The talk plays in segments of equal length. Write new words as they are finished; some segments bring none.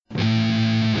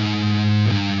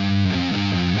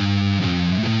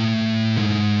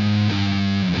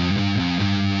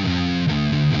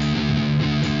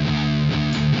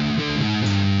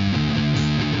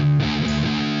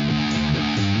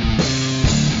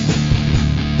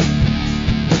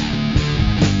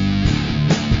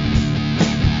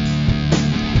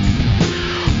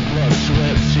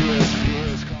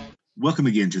Welcome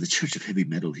again to the Church of Heavy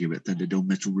Metal here at Thunderdome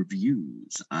Metal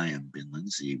Reviews. I am Ben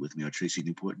Lindsay. With me are Tracy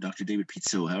Newport and Dr. David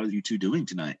Pizzo. How are you two doing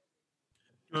tonight?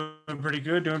 Doing pretty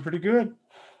good.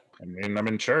 I mean, I'm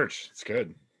in church. It's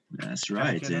good. That's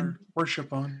right. Get our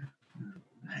worship on.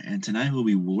 And tonight we'll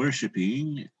be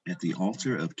worshiping at the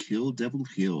altar of Kill Devil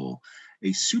Hill,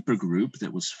 a supergroup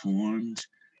that was formed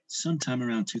sometime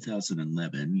around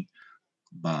 2011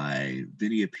 by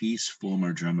Vinny Appice,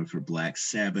 former drummer for Black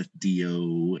Sabbath,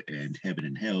 Dio, and Heaven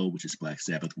and Hell, which is Black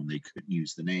Sabbath when they couldn't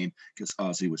use the name because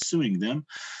Ozzy was suing them.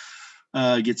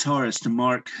 Guitarist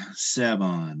Mark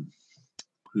Savon,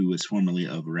 who was formerly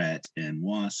of Rat and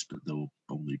Wasp, though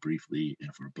only briefly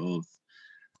and for both.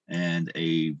 And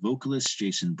a vocalist,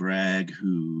 Jason Bragg,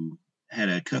 who had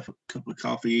a cup of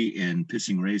coffee and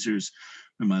Pissing Razors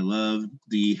for My Love.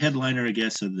 The headliner, I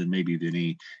guess, other than maybe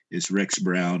Vinny, is Rex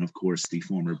Brown, of course, the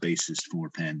former bassist for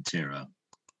Pantera.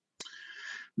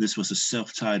 This was a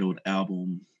self-titled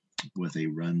album with a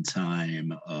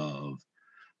runtime of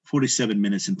 47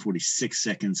 minutes and 46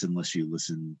 seconds, unless you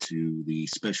listen to the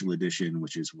special edition,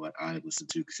 which is what I listened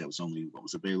to because that was only what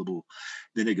was available.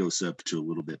 Then it goes up to a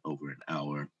little bit over an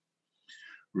hour.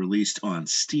 Released on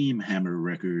Steam Hammer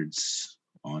Records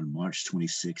on March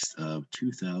 26th of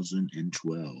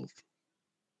 2012.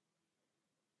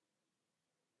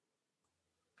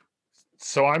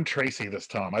 So I'm Tracy this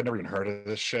time. I've never even heard of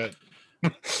this shit.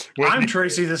 I'm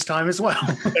Tracy this time as well.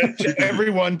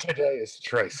 Everyone today is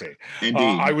Tracy. Indeed.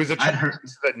 I was attracted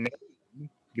to that name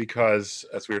because,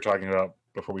 as we were talking about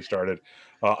before we started,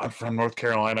 I'm from North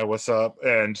Carolina. What's up?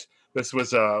 And this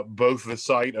was both the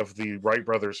site of the Wright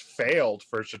brothers' failed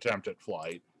first attempt at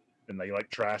flight, and they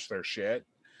trashed their shit,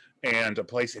 and a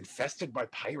place infested by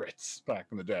pirates back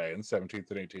in the day in the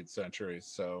 17th and 18th centuries.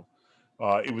 So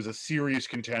it was a serious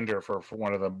contender for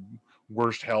one of the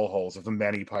worst hellholes of the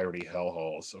many piratey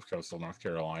hellholes of coastal North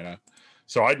Carolina.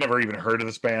 So I'd never even heard of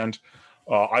this band.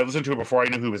 I listened to it before I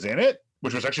knew who was in it,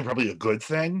 which was actually probably a good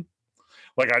thing.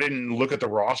 I didn't look at the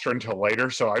roster until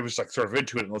later, so I was sort of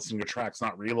into it and listening to tracks,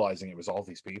 not realizing it was all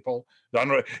these people. I don't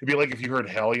know, it'd be like if you heard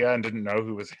Hell Yeah and didn't know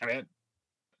who was in it.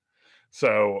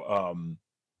 So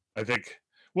I think,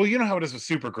 well, you know how it is with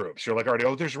supergroups. You're already,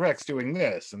 oh, there's Rex doing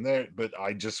this and there, but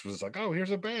I just was oh, here's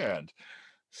a band.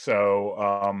 So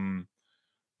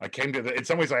I came to in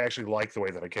some ways, I actually like the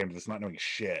way that I came to this, not knowing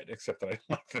shit, except that I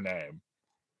like the name.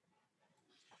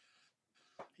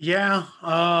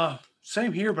 Yeah,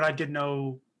 same here, but I did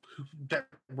know that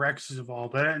Rex is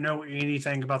involved, but I didn't know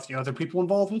anything about the other people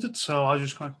involved with it, so I was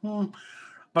just kind of,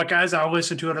 But as I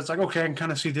listened to it, it's okay, I can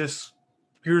kind of see this.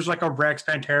 Here's a Rex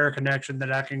Pantera connection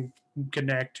that I can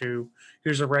connect to.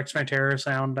 Here's a Rex Pantera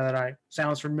sound that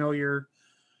sounds familiar,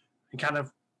 and kind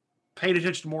of paid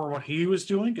attention to more of what he was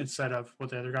doing instead of what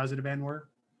the other guys in the band were.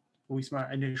 At least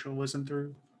my initial listen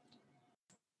through.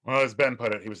 Well, as Ben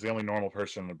put it, he was the only normal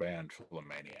person in the band full of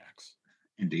maniacs.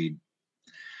 Indeed.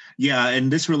 Yeah, and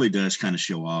this really does kind of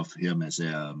show off him as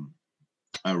a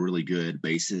really good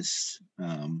bassist,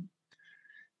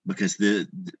 because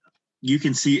you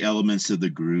can see elements of the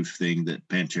groove thing that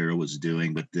Pantera was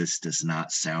doing, but this does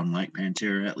not sound like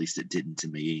Pantera. At least it didn't to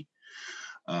me.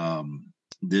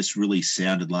 This really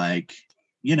sounded like,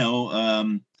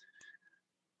 kind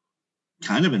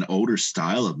of an older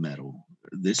style of metal.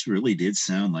 This really did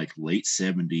sound like late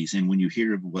 70s. And when you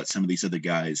hear what some of these other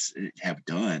guys have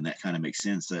done, that kind of makes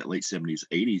sense, that late 70s,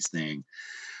 80s thing,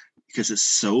 because it's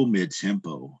so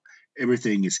mid-tempo.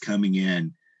 Everything is coming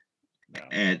in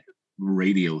at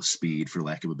radio speed, for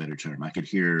lack of a better term. I could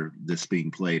hear this being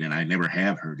played, and I never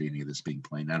have heard any of this being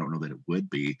played. And I don't know that it would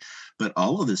be, but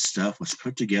all of this stuff was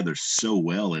put together so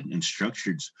well and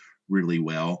structured really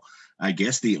well. I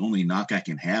guess the only knock I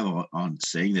can have on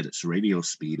saying that it's radio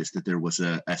speed is that there was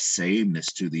a sameness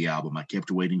to the album. I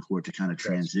kept waiting for it to kind of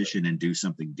transition and do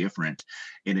something different,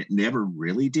 and it never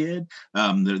really did.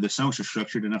 The songs are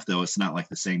structured enough, though. It's not like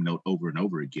the same note over and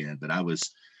over again, but I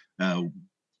was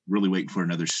really waiting for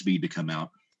another speed to come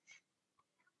out.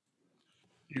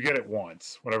 You get it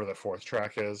once, whatever the fourth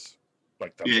track is.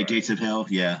 Gates of Hell,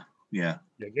 yeah.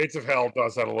 Gates of Hell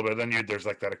does that a little bit. Then there's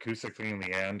that acoustic thing in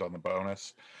the end on the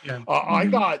bonus. Yeah.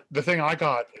 The thing I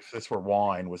got, if this were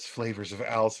wine, was Flavors of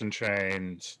Alice in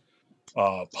Chains,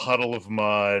 Puddle of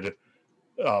Mud,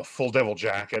 Full Devil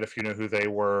Jacket, if you know who they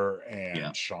were,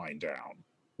 and Shine Down.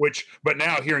 But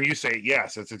now hearing you say it,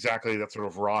 yes, it's exactly that sort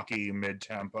of rocky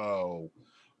mid-tempo,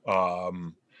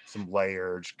 some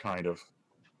layered kind of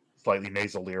slightly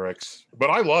nasal lyrics,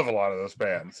 but I love a lot of those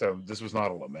bands, so this was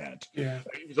not a lament. Yeah,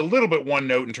 it was a little bit one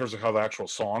note in terms of how the actual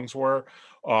songs were,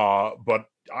 but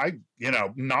I,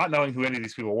 not knowing who any of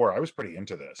these people were, I was pretty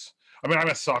into this. I mean, I'm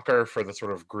a sucker for the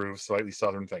sort of groove, slightly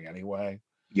southern thing anyway.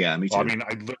 Yeah, me too. Well, I mean,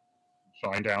 I live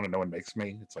Shine Down and no one makes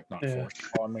me. It's like not Yeah. forced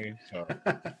on me. So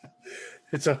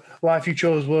It's a life you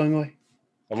chose willingly.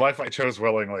 a life I chose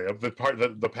willingly, of the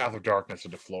path of darkness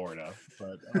into Florida.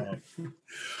 But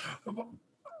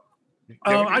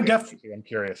I definitely. I'm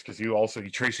curious because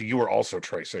Tracy, you were also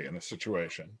Tracy in this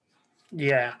situation.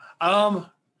 Yeah.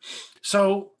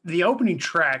 So the opening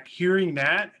track, hearing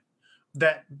that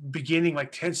beginning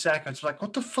like 10 seconds, like,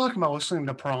 what the fuck am I listening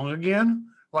to Prong again?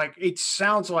 Like, it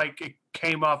sounds like it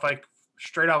came off like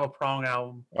straight off a Prong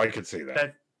album. I could see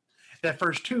that. That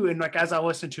first two, and like as I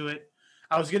listened to it,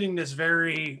 I was getting this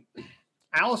very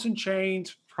Alice in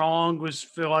Chains. Prong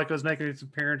feel like it was making its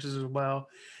appearances as well,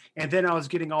 and then I was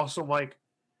getting also like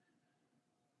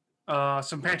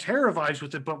some Pantera vibes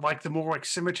with it, but like the more like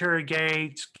Cemetery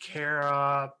Gates,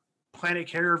 Planet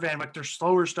Caravan, like their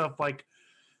slower stuff, like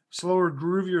slower,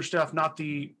 groovier stuff, not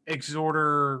the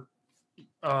Exhorder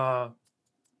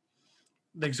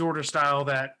style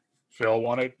that Phil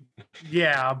wanted.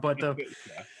 Yeah, but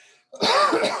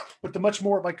but the much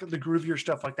more like the groovier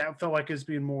stuff like that felt like is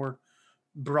being more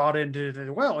brought into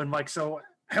the well, and like so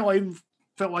hell, I even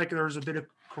felt like there was a bit of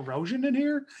corrosion in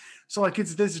here. So like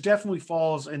this definitely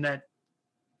falls in that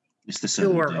it's the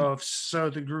pillar of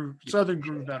southern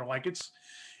groove metal. Like it's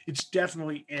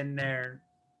definitely in there,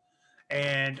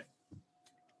 and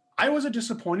I wasn't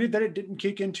disappointed that it didn't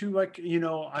kick into like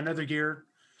another gear,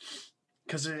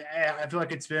 because I feel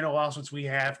like it's been a while since we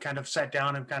have kind of sat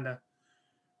down and kind of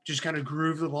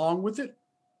grooved along with it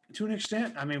to an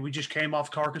extent. I mean, we just came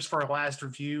off Carcass for our last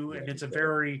review, and it's a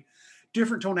very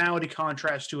different tonality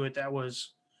contrast to it. That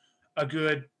was a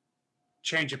good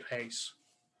change of pace.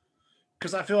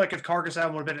 Because I feel like if Carcass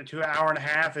album would have been an 2 hour and a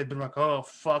half, it'd been like, oh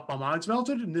fuck, my mind's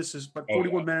melted. And this is but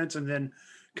 41 minutes, and then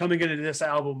coming into this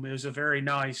album, it was a very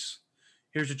nice.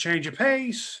 Here's a change of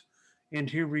pace, and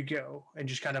here we go, and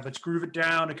just kind of let's groove it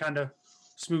down and kind of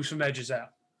smooth some edges out.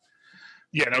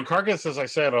 Yeah, no, Carcass, as I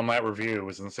said on that review,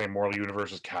 was in the same moral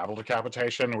universe as Cattle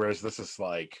Decapitation, whereas this is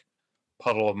like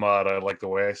Puddle of Mud. I like the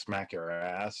way I smack your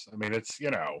ass. I mean, it's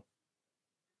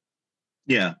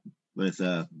Yeah, with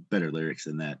better lyrics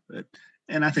than that,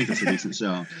 and I think it's a decent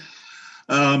song.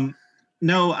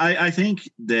 No, I think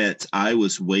that I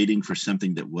was waiting for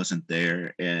something that wasn't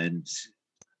there, and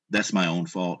that's my own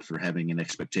fault for having an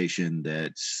expectation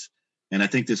that's. And I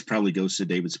think this probably goes to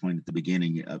David's point at the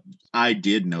beginning. I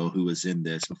did know who was in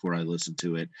this before I listened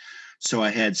to it. So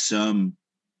I had some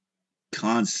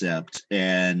concept.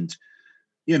 And,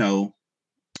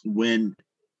 when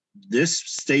this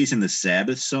stays in the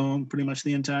Sabbath song pretty much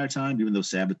the entire time, even though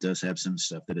Sabbath does have some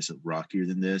stuff that is rockier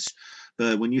than this.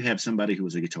 But when you have somebody who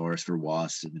was a guitarist for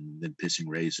Wasp and then Pissing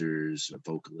Razors, a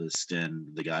vocalist, and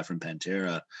the guy from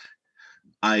Pantera,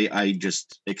 I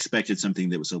just expected something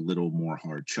that was a little more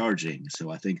hard charging.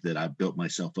 So I think that I built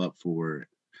myself up for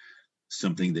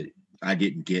something that I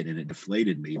didn't get, and it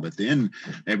deflated me. But then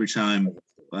every time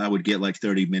I would get like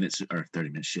 30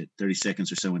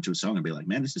 seconds or so into a song and be like,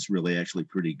 man, this is really actually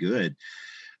pretty good.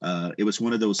 It was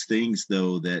one of those things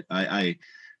though, that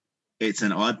it's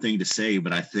an odd thing to say,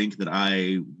 but I think that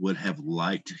I would have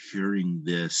liked hearing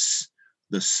the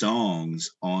songs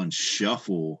on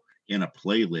shuffle in a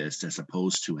playlist as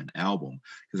opposed to an album,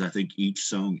 because I think each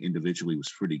song individually was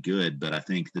pretty good, but I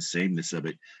think the sameness of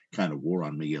it kind of wore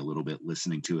on me a little bit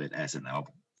listening to it as an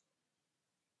album.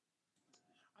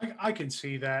 I can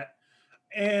see that,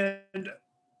 and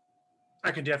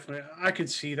I can see that. I can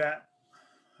see that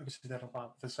a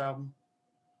lot with this album,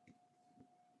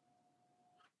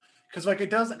 because like it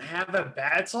doesn't have a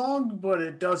bad song, but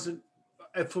it doesn't.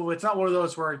 It's not one of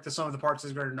those where the sum of the parts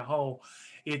is greater than the whole.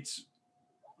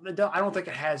 I don't think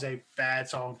it has a bad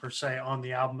song per se on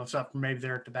the album, except for maybe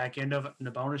they're at the back end of it and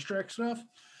the bonus track stuff.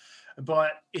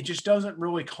 But it just doesn't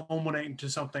really culminate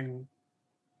into something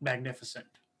magnificent.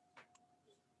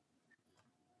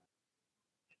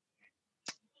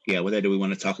 Yeah, with that, do we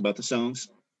want to talk about the songs?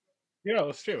 Yeah,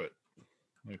 let's do it.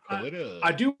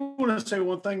 I do want to say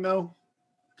one thing though,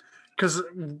 because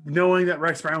knowing that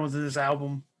Rex Brown was in this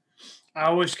album, I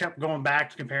always kept going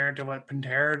back to compare it to what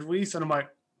Pantera released, and I'm like,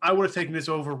 I would have taken this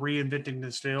over Reinventing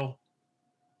the Steel.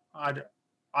 I'd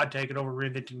take it over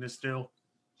Reinventing the Steel.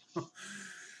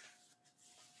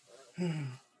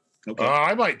 Okay.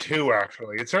 I might too,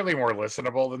 actually. It's certainly more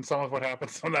listenable than some of what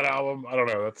happens on that album. I don't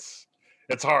know.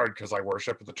 It's hard because I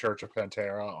worship at the Church of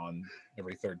Pantera on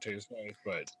every third Tuesday,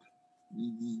 but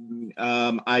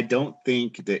I don't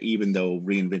think that, even though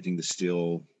Reinventing the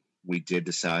Steel we did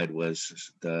decide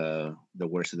was the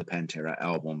worst of the Pantera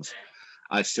albums,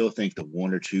 I still think the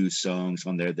one or two songs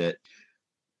on there that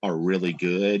are really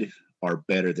good are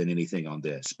better than anything on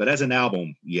this. But as an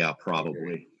album, yeah,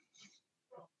 probably.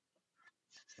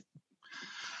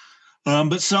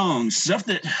 But songs, stuff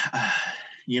that,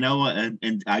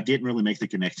 and I didn't really make the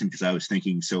connection because I was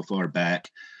thinking so far back.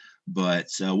 But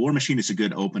War Machine is a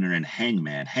good opener, and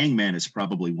Hangman. Hangman is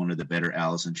probably one of the better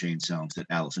Alice in Chains songs that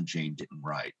Alice in Chains didn't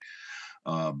write.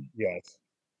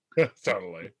 Yes,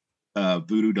 totally.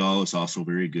 Voodoo Doll is also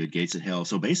very good. Gates of Hell.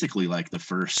 So basically, like the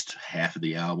first half of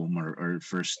the album or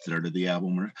first third of the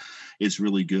album is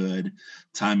really good.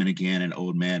 Time and Again and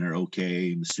Old Man are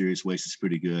okay. Mysterious Waste is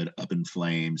pretty good. Up in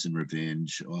Flames and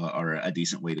Revenge are a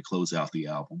decent way to close out the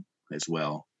album as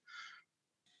well.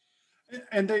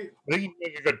 And I think you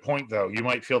make a good point, though. You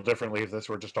might feel differently if this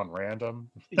were just on random.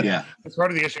 Yeah. It's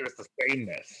part of the issue is the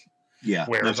sameness. Yeah.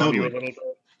 Whereas on you a little bit.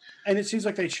 And it seems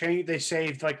like they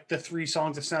saved like the 3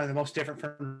 songs that sounded the most different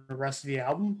from the rest of the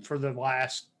album for the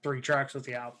last 3 tracks of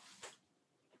the album.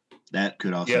 That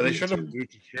could also. Yeah, they should have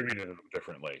distributed them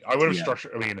differently. I would have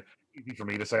structured. I mean, easy for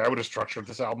me to say. I would have structured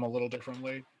this album a little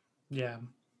differently. Yeah.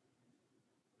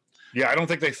 Yeah, I don't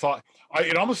think they thought.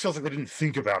 It almost feels like they didn't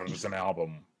think about it as an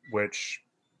album, which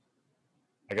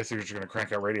I guess they were just going to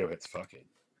crank out radio hits. Fuck it.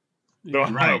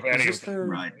 Don't know if any of them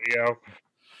radio.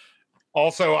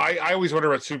 Also, I always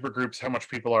wonder about supergroups, how much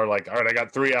people are like, all right, I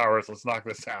got 3 hours, let's knock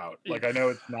this out. Like, I know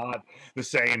it's not the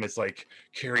same as like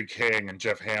Kerry King and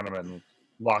Jeff Hanneman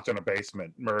locked in a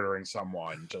basement murdering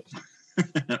someone, just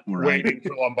waiting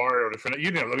for Lombardo to finish.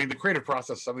 I mean, the creative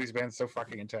process, some of these bands so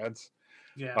fucking intense.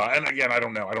 Yeah. And again, I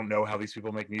don't know how these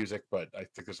people make music, but I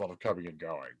think there's a lot of coming and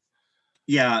going.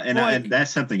 Yeah, and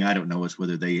that's something I don't know is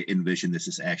whether they envision this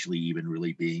as actually even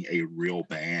really being a real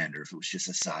band or if it was just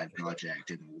a side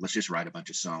project and let's just write a bunch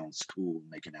of songs, cool,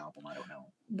 make an album. I don't know.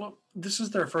 Well, this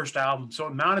is their first album, so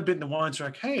it might have been the ones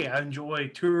like, hey, I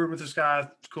enjoy touring with this guy,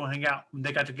 let's go hang out. When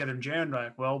they got together and jammed,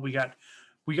 like, well, we got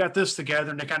this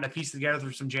together, and they kind of pieced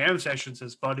together some jam sessions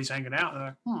as buddies hanging out. And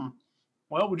they're like,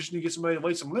 well, we just need to get somebody to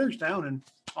lay some lyrics down and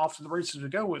off to the races to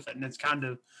go with it. And it's kind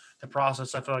of the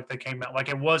process. I feel like they came out like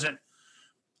it wasn't.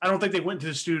 I don't think they went to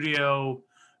the studio,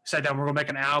 sat down, we're going to make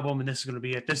an album, and this is going to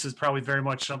be it. This is probably very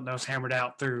much something that was hammered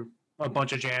out through a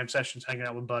bunch of jam sessions, hanging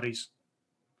out with buddies.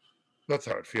 That's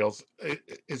how it feels.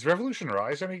 Is Revolution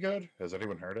Rise any good? Has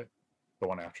anyone heard it? The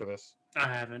one after this?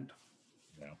 I haven't.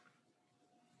 No.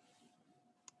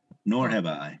 Nor have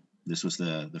I. This was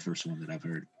the first one that I've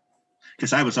heard.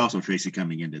 Because I was also Tracy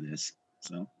coming into this.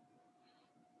 So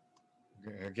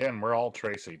again, we're all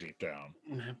Tracy deep down.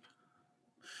 Mm-hmm.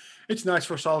 It's nice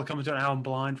for us all to come into an album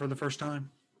blind for the first time.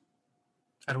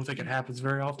 I don't think it happens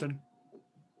very often.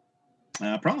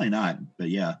 Probably not, but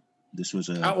yeah, this was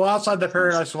outside the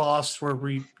Paradise Lost where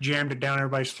we jammed it down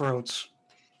everybody's throats.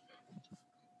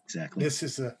 Exactly. This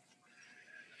is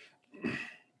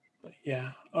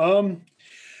yeah. I'll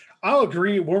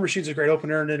agree. War Machine's a great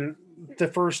opener, and then the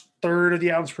first third of the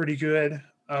album's pretty good.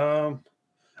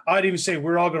 I'd even say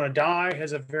We're All Gonna Die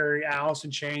has a very Alice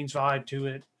in Chains vibe to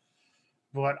it.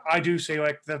 But I do say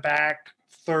like the back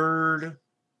third,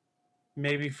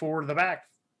 maybe forward of the back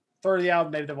third of the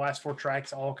album, maybe the last 4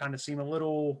 tracks all kind of seem a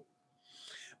little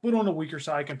on the weaker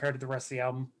side compared to the rest of the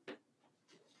album.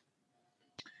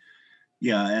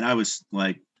 Yeah, and I was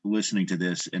like listening to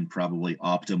this in probably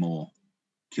optimal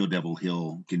Kill Devil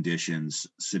Hill conditions,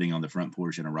 sitting on the front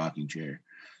porch in a rocking chair.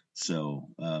 So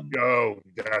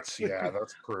that's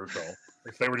crucial.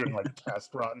 If they were doing like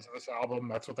test runs of this album,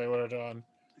 that's what they would have done.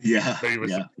 Yeah, maybe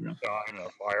with a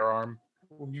firearm.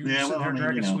 You sit there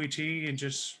drinking sweet tea and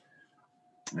just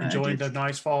enjoying the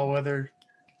nice fall weather.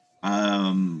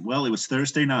 Well, it was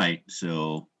Thursday night,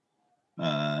 so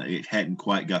it hadn't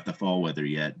quite got the fall weather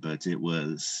yet, but it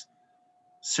was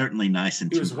certainly nice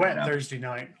and. It was wet Thursday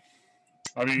night.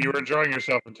 I mean, you were enjoying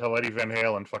yourself until Eddie Van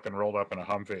Halen fucking rolled up in a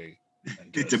Humvee,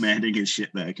 demanding his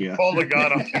shit back. Yeah, pulled the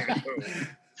gun off.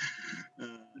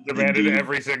 Demanded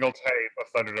every single tape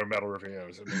of Thunderdome Metal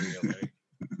Reviews immediately.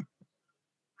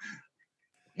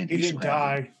 And he didn't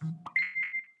die.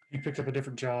 He picked up a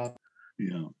different job.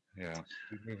 Yeah.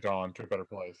 He moved on to a better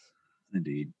place.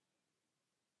 Indeed.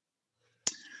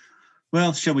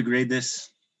 Well, shall we grade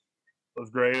this? Let's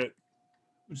grade it.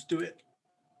 Let's do it.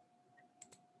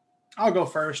 I'll go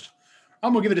first.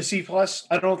 I'm gonna give it a C+.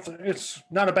 I don't. It's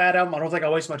not a bad album. I don't think I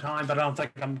waste my time, but I don't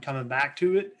think I'm coming back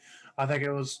to it. I think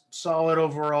it was solid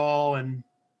overall, and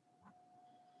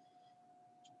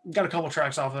got a couple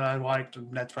tracks off that I liked,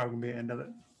 and that's probably gonna be the end of it.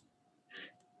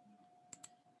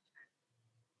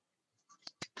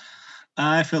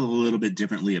 I feel a little bit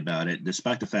differently about it,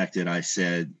 despite the fact that I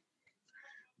said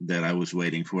that I was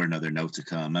waiting for another note to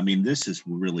come. I mean, this is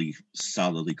really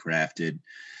solidly crafted.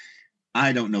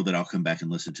 I don't know that I'll come back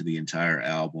and listen to the entire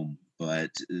album,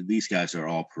 but these guys are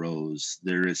all pros.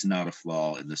 There is not a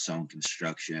flaw in the song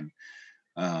construction.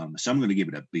 So I'm going to give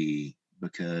it a B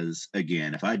because,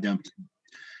 again, if I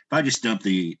just dumped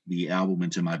the album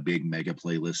into my big mega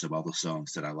playlist of all the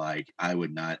songs that I like, I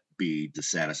would not be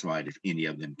dissatisfied if any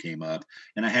of them came up.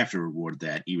 And I have to reward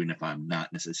that, even if I'm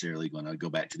not necessarily going to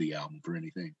go back to the album for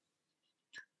anything.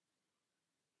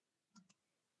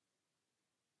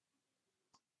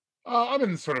 I'm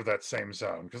in sort of that same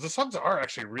zone because the songs are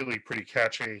actually really pretty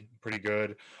catchy, pretty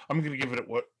good. I'm going to give it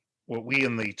what we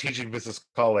in the teaching business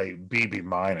call a BB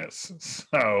minus.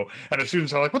 So, and the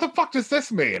students are like, "What the fuck does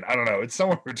this mean?" I don't know. It's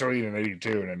somewhere between an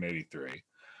 82 and an 83.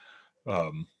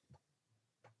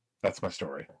 That's my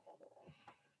story.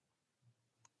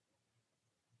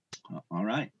 All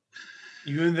right.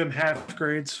 You and them half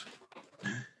grades.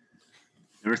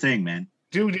 They're a thing, man.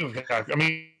 Dude, I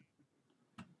mean,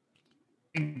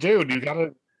 dude, you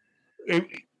gotta.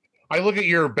 I look at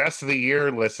your best of the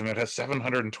year list, and it has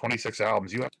 726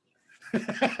 albums. You have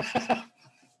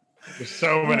there's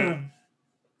so many.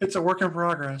 It's a work in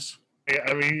progress. Yeah,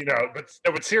 I mean,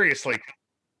 but seriously,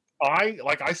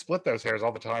 I split those hairs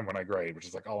all the time when I grade, which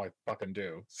is like all I fucking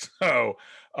do. So,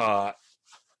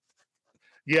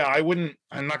 yeah,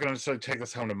 I'm not gonna necessarily take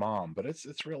this home to mom, but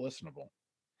it's real listenable.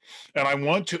 And I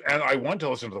want to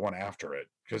listen to the one after it,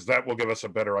 because that will give us a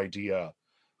better idea.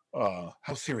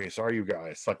 How serious are you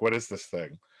guys? Like, what is this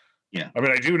thing? Yeah. I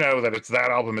mean, I do know that it's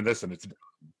that album and this, and it's done,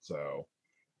 so.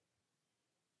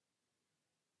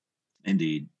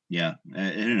 Indeed. Yeah.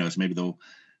 Who knows? Maybe they'll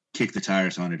kick the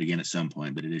tires on it again at some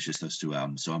point, but it is just those two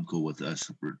albums. So I'm cool with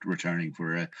us returning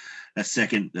for a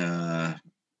second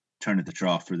turn at the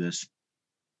trough for this.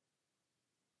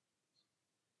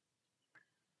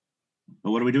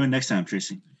 But what are we doing next time,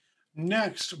 Tracy?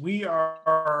 Next, we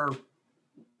are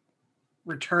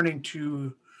returning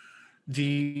to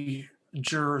the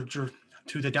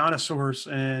dinosaurs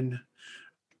and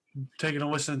taking a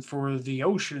listen for the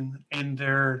ocean and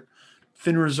their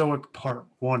Phanerozoic Part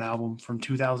 1 album from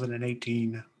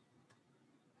 2018.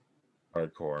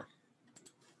 Hardcore.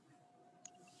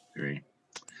 Great.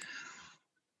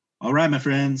 All right, my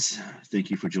friends. Thank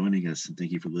you for joining us, and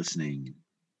thank you for listening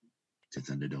to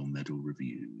Thunderdome Metal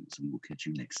Reviews. We will catch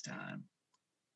you next time.